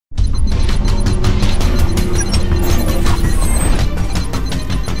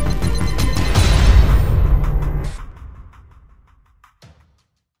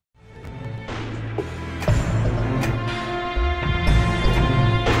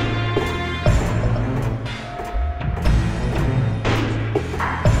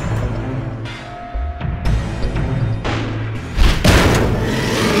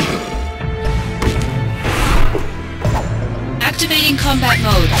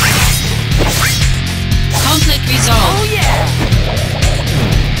Conflict resolved. Oh yeah!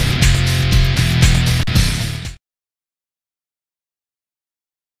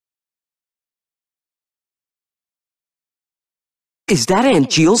 Is that Aunt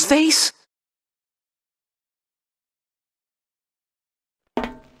Jill's face?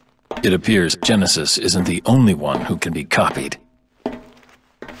 It appears Genesis isn't the only one who can be copied.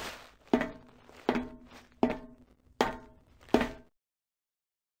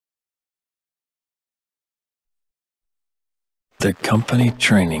 The company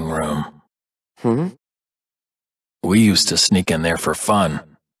training room. We used to sneak in there for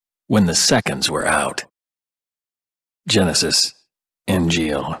fun, when the seconds were out. Genesis,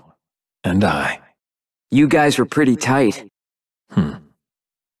 Jill, and I. You guys were pretty tight.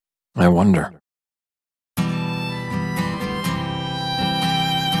 I wonder.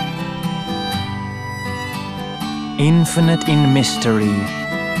 Infinite in mystery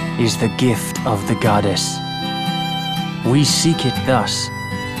is the gift of the goddess. We seek it thus,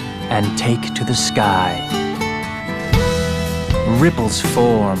 and take to the sky. Ripples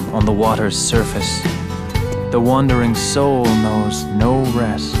form on the water's surface. The wandering soul knows no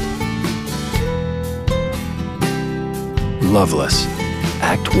rest. Loveless,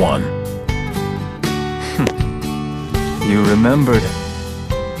 Act 1. You remembered.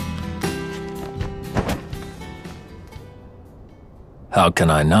 How can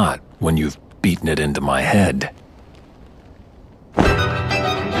I not, when you've beaten it into my head?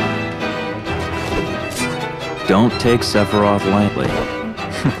 Don't take Sephiroth lightly.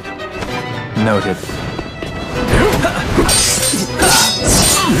 Noted.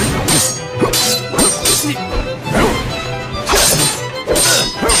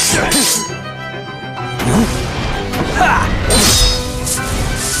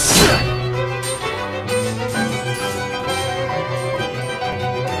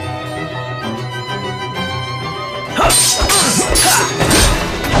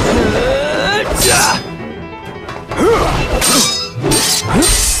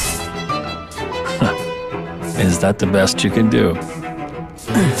 Is that the best you can do?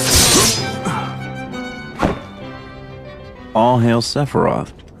 All hail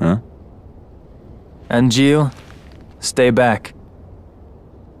Sephiroth, huh? And Jill, stay back.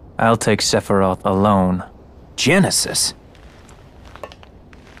 I'll take Sephiroth alone. Genesis?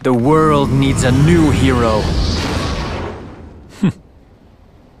 The world needs a new hero.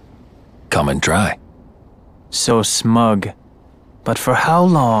 Come and try. So smug. But for how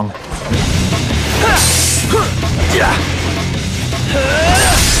long?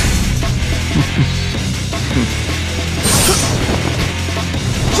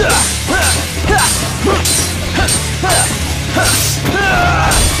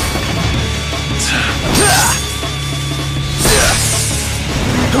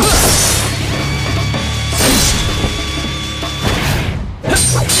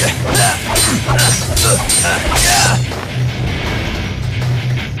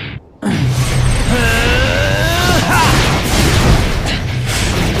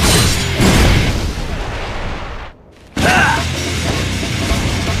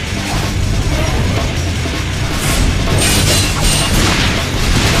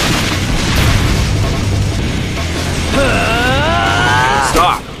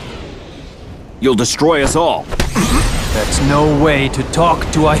 Stop! You'll destroy us all. That's no way to talk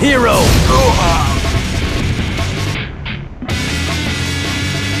to a hero!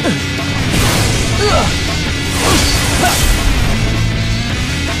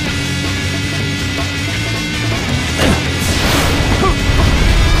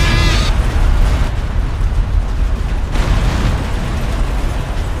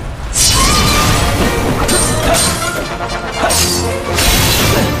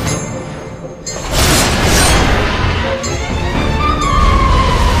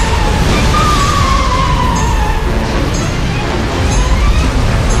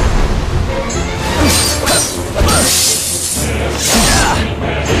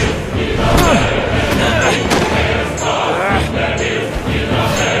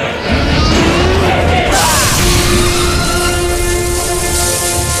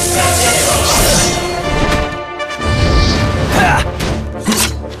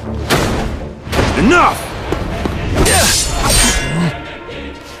 Enough!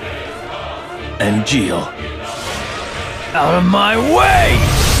 And Jill. Out of my way!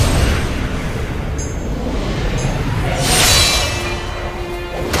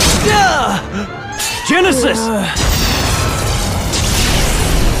 Genesis!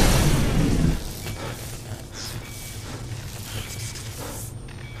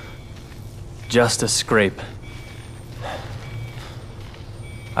 Just a scrape.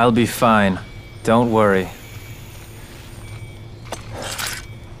 I'll be fine. Don't worry.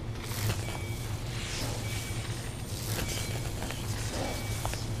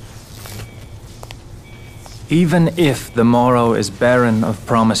 Even if the morrow is barren of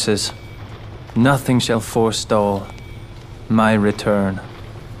promises, nothing shall forestall my return.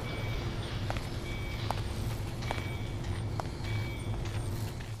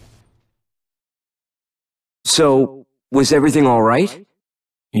 So, was everything all right?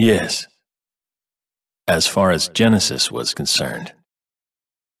 Yes. As far as Genesis was concerned.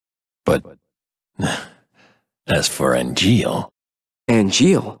 But as for Angeal...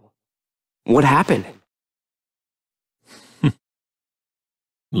 Angeal? What happened?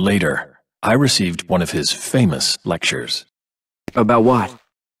 Later, I received one of his famous lectures. About what?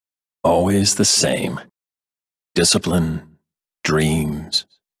 Always the same. Discipline, dreams,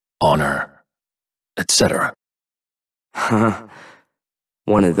 honor, etc. Huh.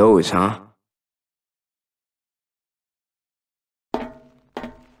 One of those, huh?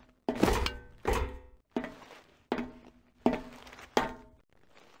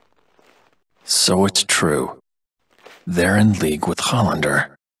 So it's true. They're in league with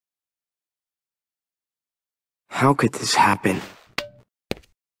Hollander. How could this happen?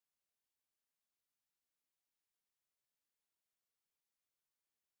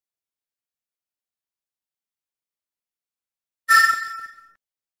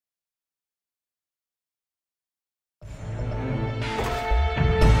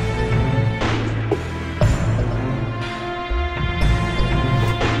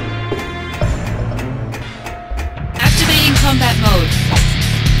 Activating combat mode.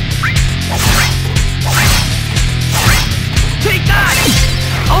 Take that!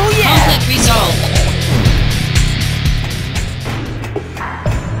 Oh yeah! Conflict resolved.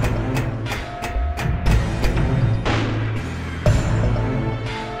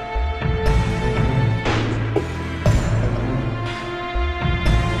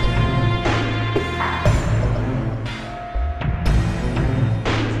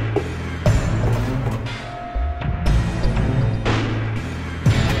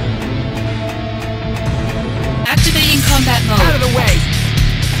 Activating combat mode. Out of the way!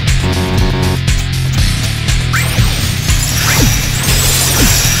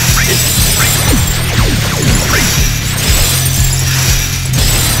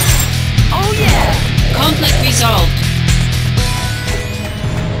 Oh yeah! Conflict resolved.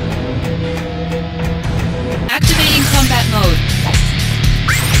 Activating combat mode.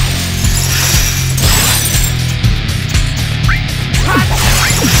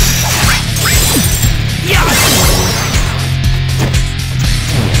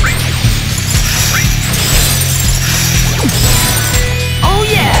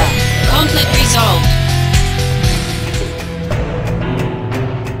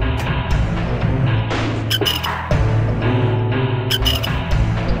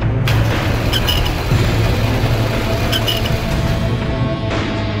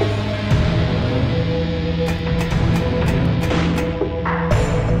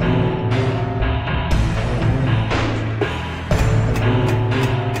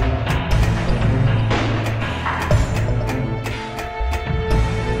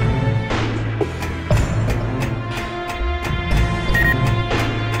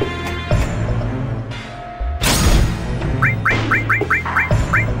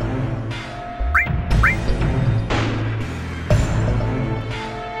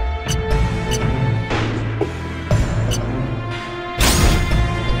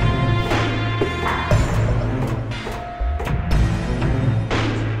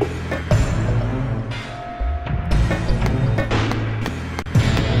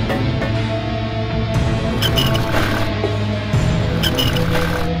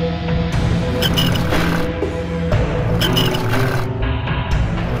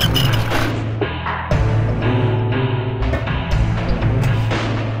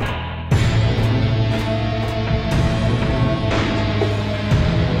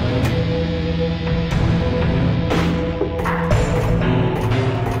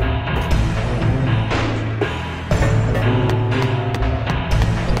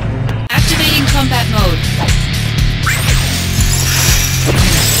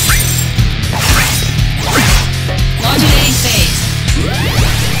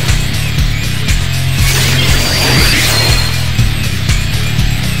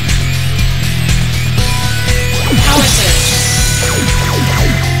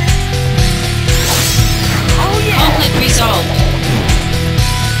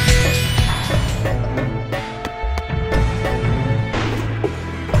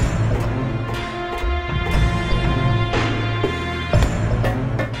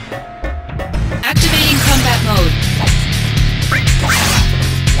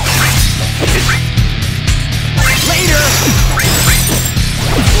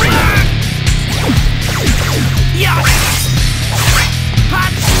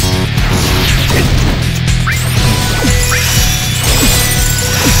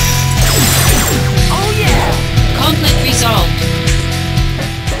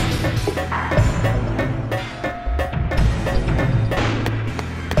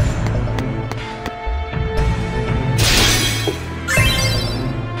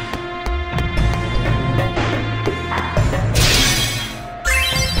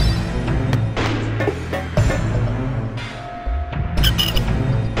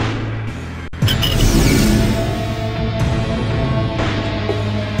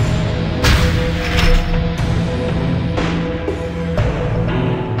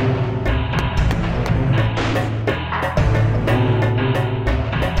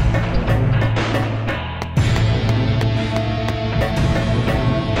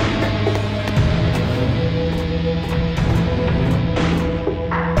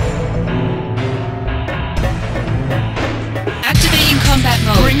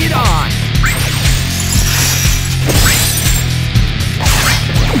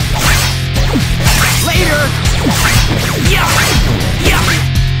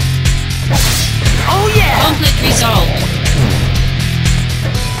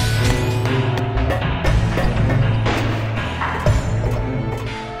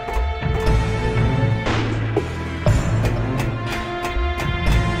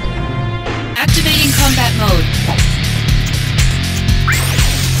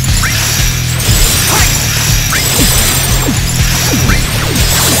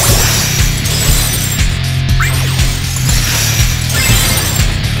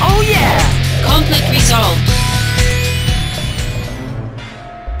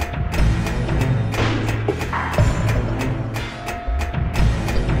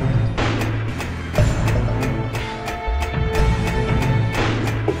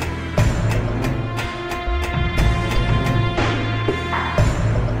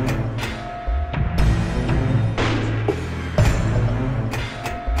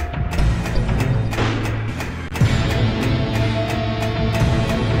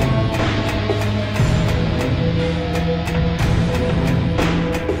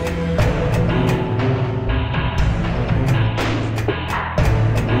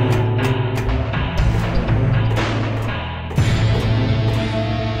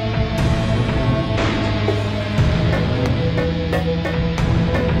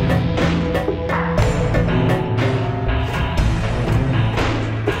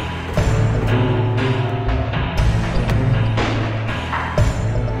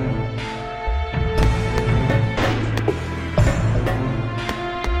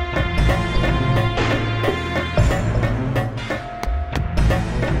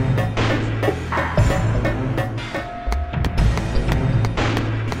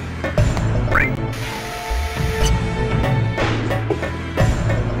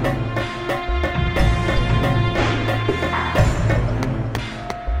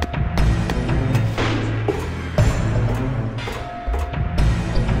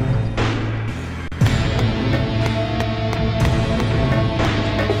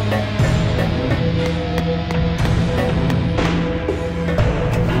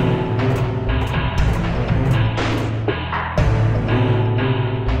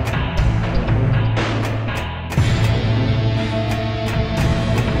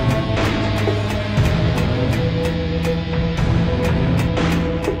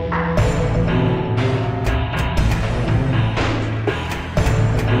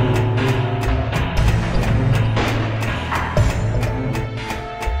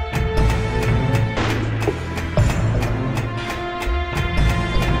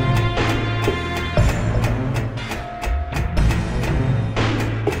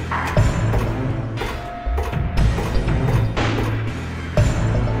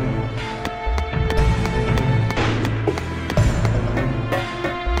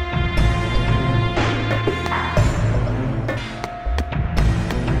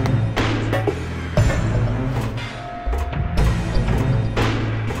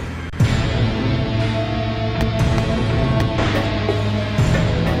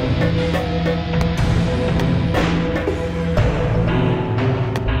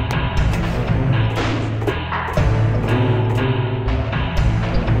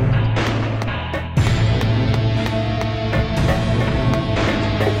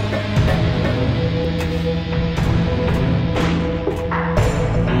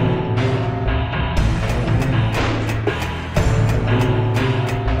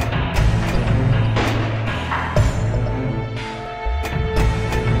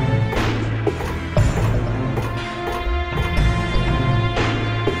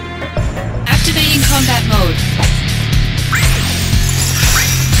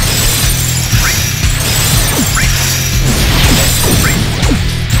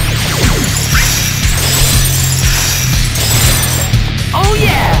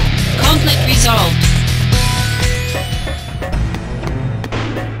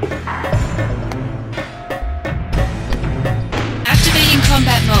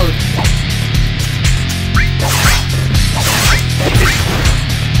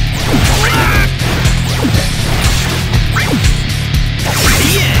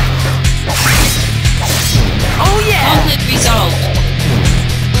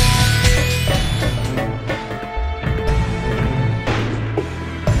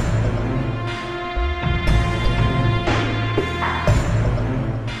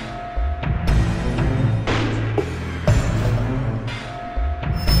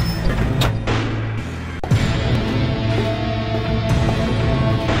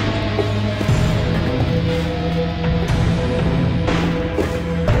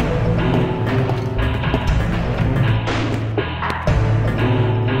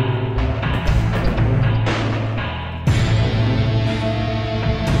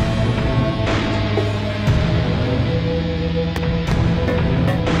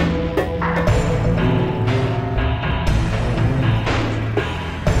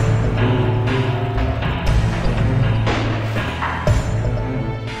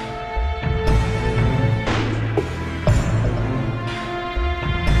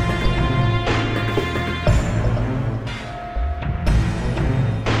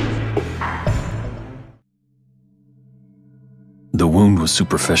 wound was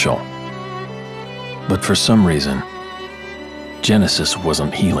superficial. But for some reason, Genesis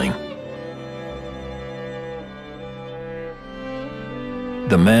wasn't healing.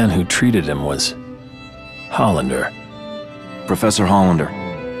 The man who treated him was Hollander. Professor Hollander,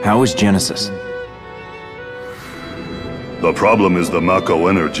 how is Genesis? The problem is the Mako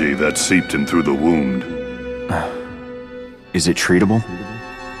energy that seeped him through the wound. Is it treatable?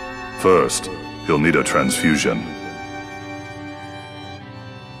 First, he'll need a transfusion.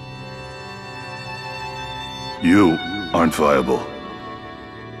 You aren't viable.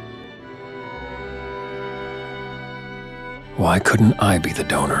 Why couldn't I be the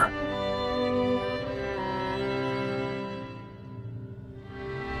donor?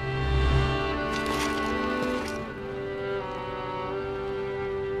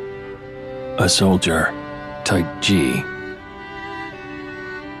 A soldier, type G.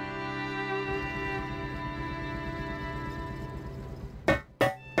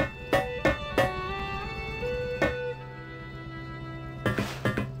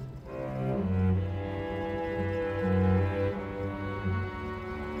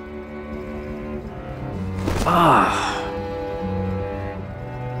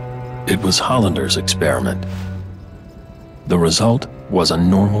 It was Hollander's experiment. The result was a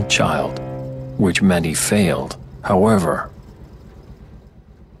normal child, which meant he failed. However,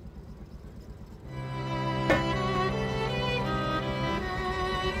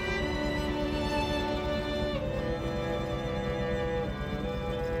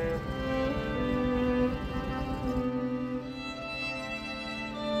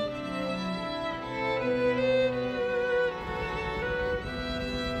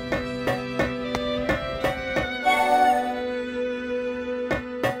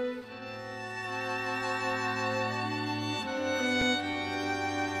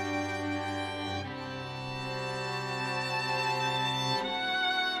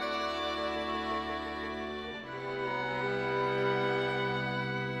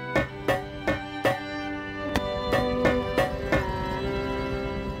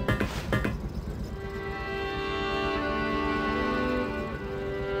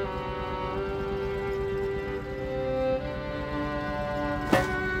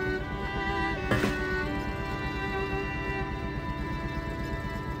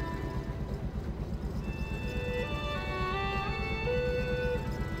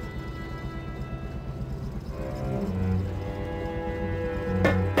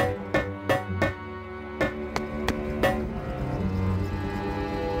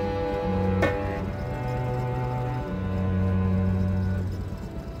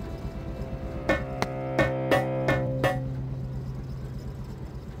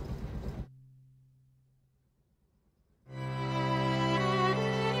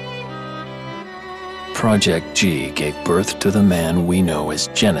 Project G gave birth to the man we know as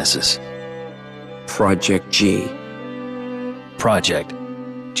Genesis. Project G. Project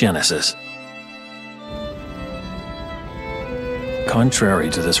Genesis. Contrary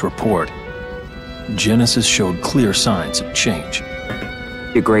to this report, Genesis showed clear signs of change.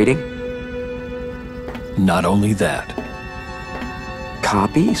 Degrading? Not only that,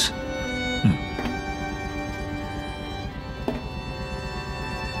 Copies?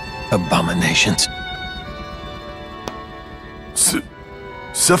 abominations.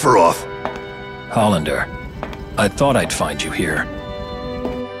 Sephiroth! Hollander, I thought I'd find you here.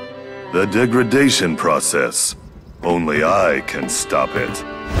 The degradation process. Only I can stop it.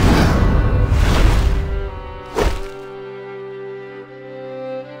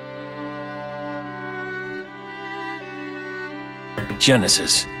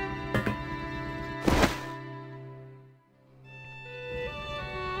 Genesis.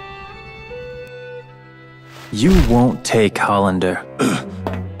 You won't take Hollander.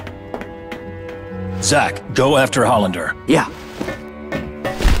 Zack, go after Hollander. Yeah.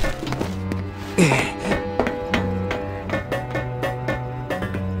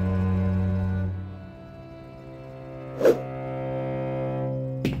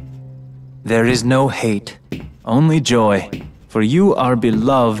 There is no hate, only joy, for you are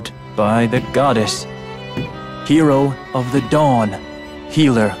beloved by the goddess. Hero of the dawn,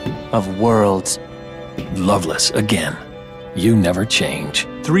 healer of worlds. Loveless again. You never change.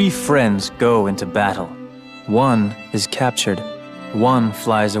 3 friends go into battle. One is captured. One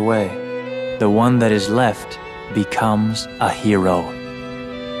flies away. The one that is left becomes a hero.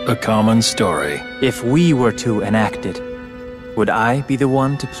 A common story. If we were to enact it, would I be the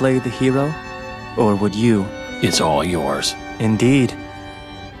one to play the hero? Or would you? It's all yours. Indeed.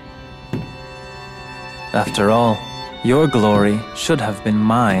 After all, your glory should have been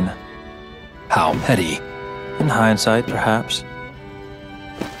mine. How petty. In hindsight, perhaps.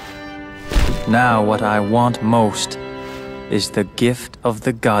 Now what I want most is the gift of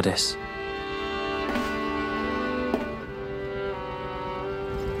the goddess.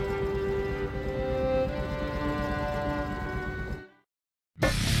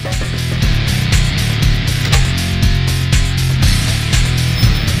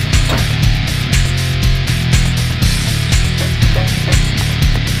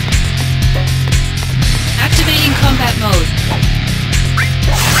 Activating combat mode.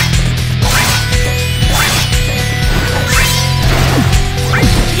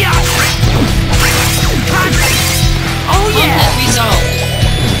 Yeah! Oh yeah! Conflict resolved.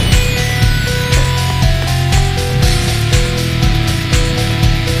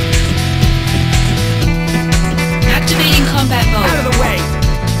 Activating combat Out mode. of the way!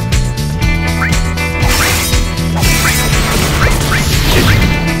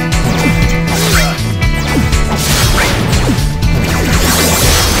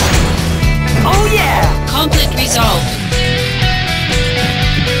 Oh yeah! Conflict resolved.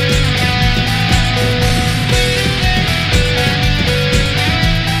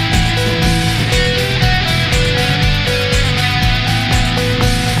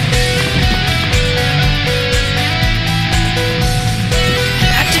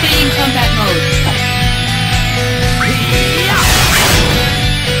 Activating combat mode. Yeah!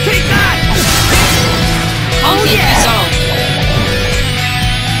 Take that! Conflict yeah. resolved.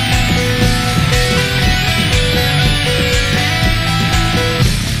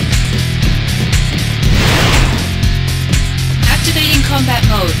 Activating combat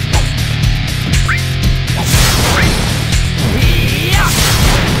mode. Yeah!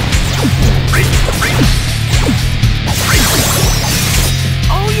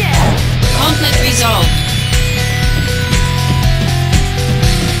 Oh yeah! Conflict resolved.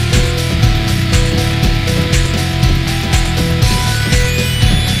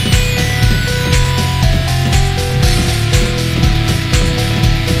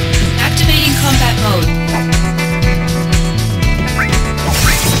 Activating combat mode.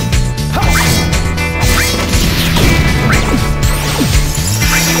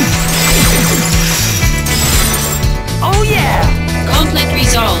 Oh yeah! Conflict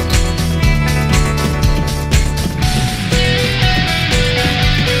resolved.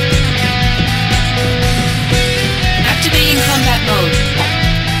 Activating combat mode.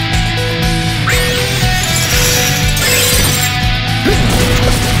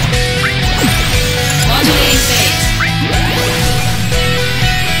 Modulating phase.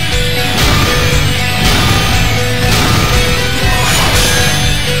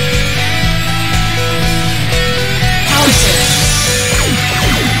 Power surge.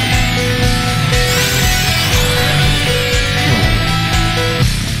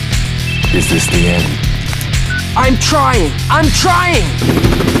 Is this the end? I'm trying! I'm trying!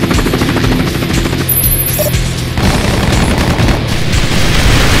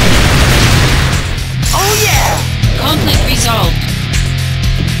 Oh yeah! Conflict resolved.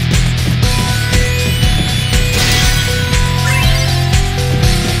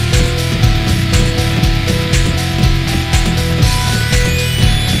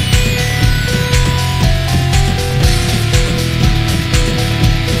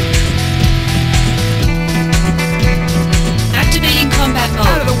 Activating combat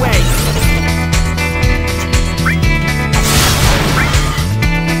Out of mode. the way!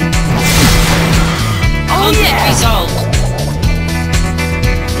 Oh Conflict yeah! resolved.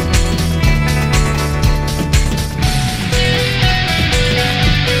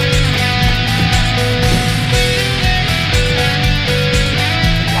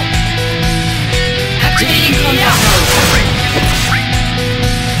 Activating combat mode.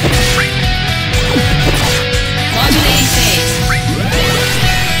 Modulating phase.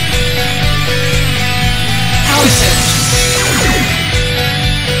 Power surge.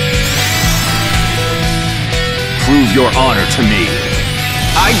 Prove your honor to me.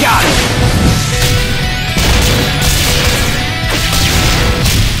 I got it!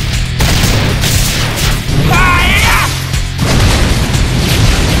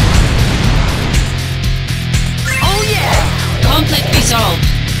 Oh yeah! Conflict resolved.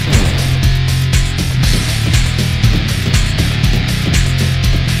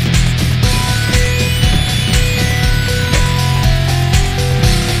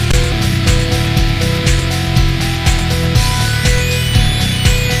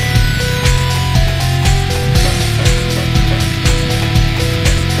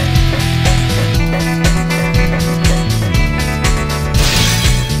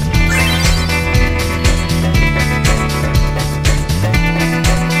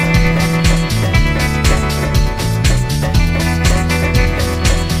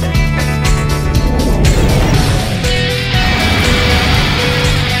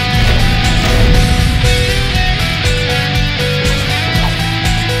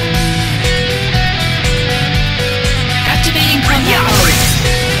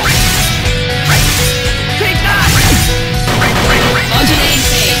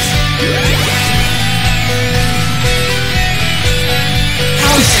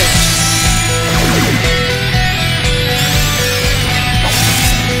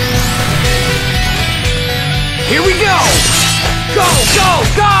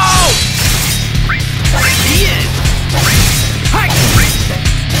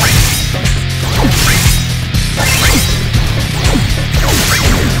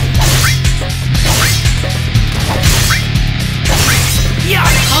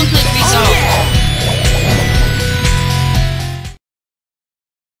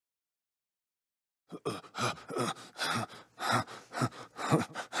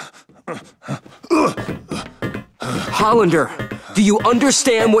 Hollander, do you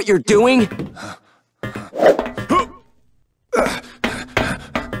understand what you're doing?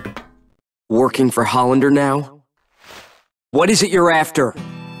 Working for Hollander now? What is it you're after?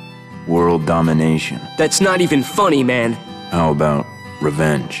 World domination. That's not even funny, man. How about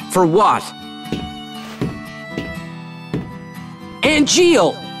revenge? For what?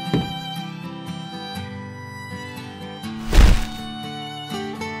 Angeal!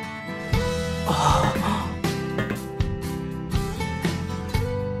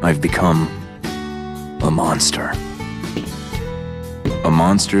 I've become a monster. A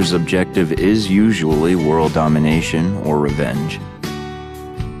monster's objective is usually world domination or revenge.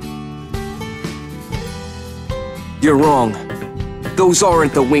 You're wrong. Those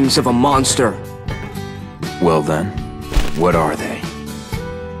aren't the wings of a monster. Well then, what are they?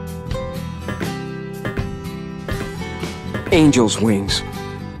 Angel's wings.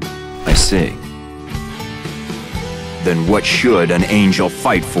 I see. Then what should an angel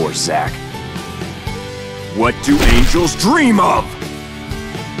fight for, Zack? What do angels dream of?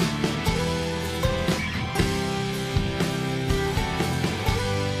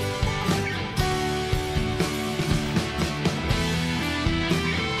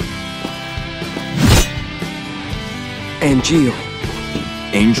 Angeal.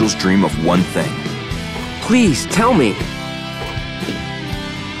 Angels dream of one thing. Please, tell me.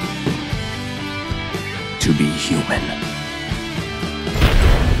 To be human.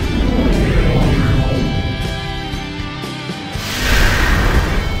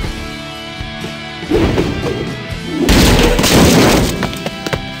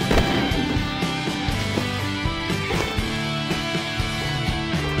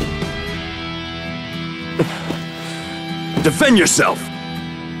 Defend yourself!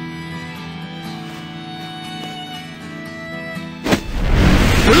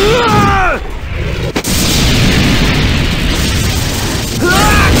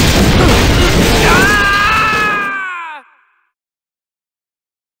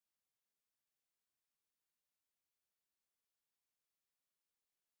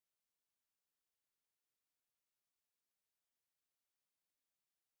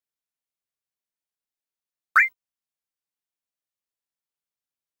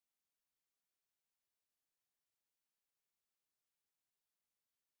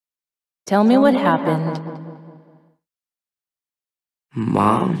 Tell me what happened.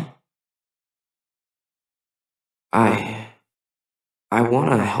 Mom? I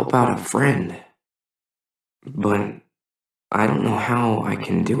want to help out a friend. But I don't know how I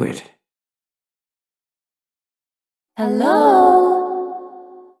can do it.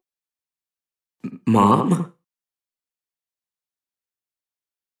 Hello? Mom?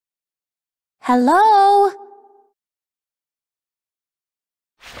 Hello?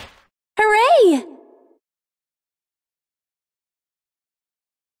 Hooray!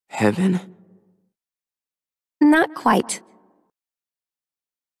 Heaven? Not quite.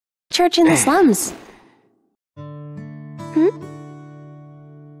 Church in the slums. Hmm?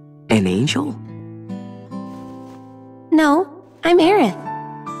 An angel? No, I'm Aerith.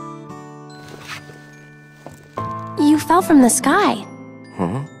 You fell from the sky.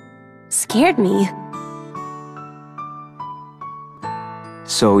 Huh? Scared me.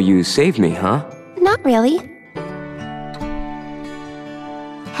 So you saved me, huh? Not really.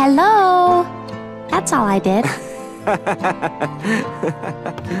 Hello? That's all I did.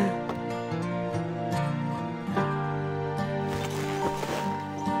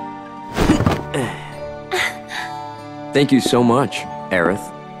 Thank you so much,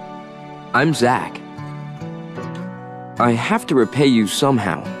 Aerith. I'm Zack. I have to repay you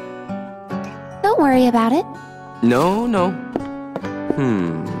somehow. Don't worry about it. No.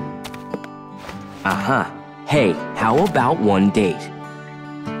 Hey, how about one date?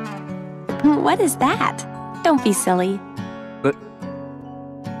 What is that? Don't be silly. But...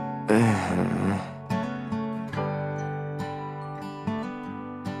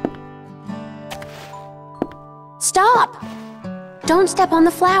 Stop! Don't step on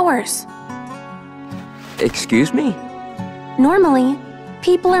the flowers. Excuse me? Normally,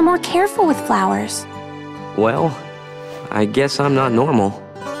 people are more careful with flowers. Well, I guess I'm not normal.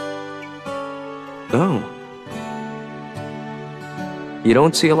 Oh. You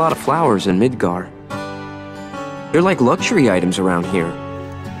don't see a lot of flowers in Midgar. They're like luxury items around here.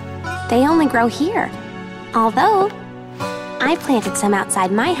 They only grow here. Although, I planted some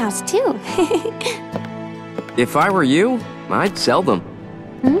outside my house too. If I were you, I'd sell them.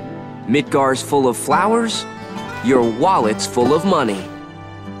 Midgar's full of flowers, your wallet's full of money.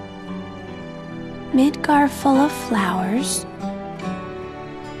 Midgar full of flowers.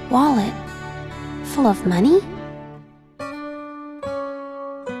 Wallet full of money?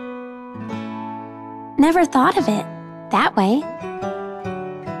 Never thought of it that way.